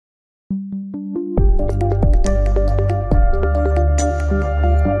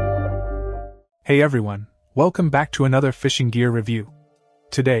Hey everyone, welcome back to another fishing gear review.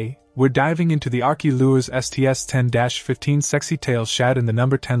 Today, we're diving into the Arkie Lures STS-10-15 Sexy Tail Shad in the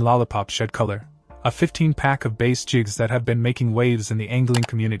number 10 Lollipop Shad color, a 15-pack of bass jigs that have been making waves in the angling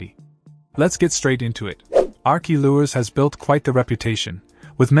community. Let's get straight into it. Arkie Lures has built quite the reputation,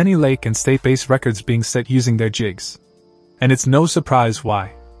 with many lake and state-based records being set using their jigs. And it's no surprise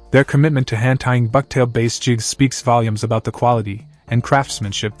why. Their commitment to hand-tying bucktail bass jigs speaks volumes about the quality and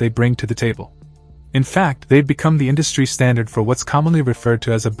craftsmanship they bring to the table. In fact, they've become the industry standard for what's commonly referred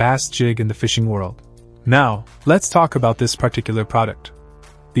to as a bass jig in the fishing world. Now, let's talk about this particular product.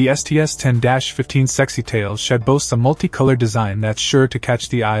 The STS-10-15 Sexy Tail Shad boasts a multicolored design that's sure to catch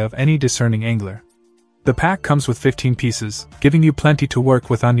the eye of any discerning angler. The pack comes with 15 pieces, giving you plenty to work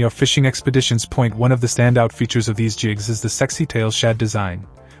with on your fishing expeditions. One of the standout features of these jigs is the Sexy Tail Shad design,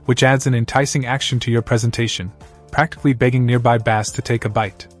 which adds an enticing action to your presentation, practically begging nearby bass to take a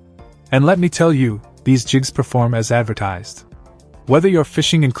bite. And let me tell you, these jigs perform as advertised. Whether you're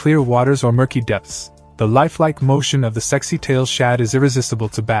fishing in clear waters or murky depths, the lifelike motion of the Sexy Tail Shad is irresistible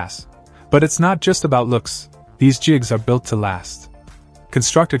to bass. But it's not just about looks, these jigs are built to last.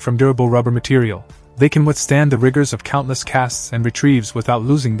 Constructed from durable rubber material, they can withstand the rigors of countless casts and retrieves without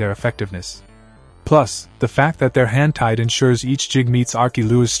losing their effectiveness. Plus, the fact that they're hand-tied ensures each jig meets Arkie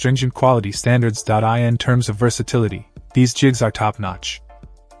Lures' stringent quality standards. In terms of versatility, these jigs are top-notch.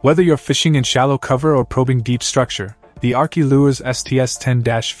 Whether you're fishing in shallow cover or probing deep structure, the Arkie Lures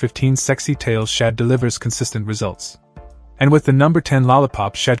STS-10-15 Sexy Tail Shad delivers consistent results. And with the number 10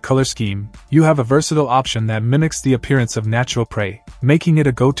 Lollipop Shad color scheme, you have a versatile option that mimics the appearance of natural prey, making it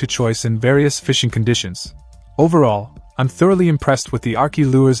a go-to choice in various fishing conditions. Overall, I'm thoroughly impressed with the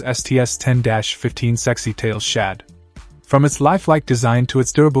Arkie Lures STS-10-15 Sexy Tail Shad. From its lifelike design to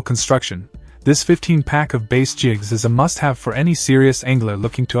its durable construction, this 15-pack of bass jigs is a must-have for any serious angler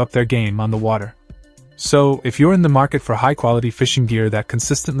looking to up their game on the water. So, if you're in the market for high-quality fishing gear that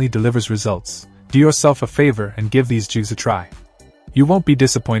consistently delivers results, do yourself a favor and give these jigs a try. You won't be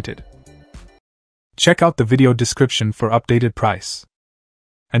disappointed. Check out the video description for updated price.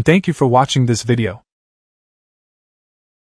 And thank you for watching this video.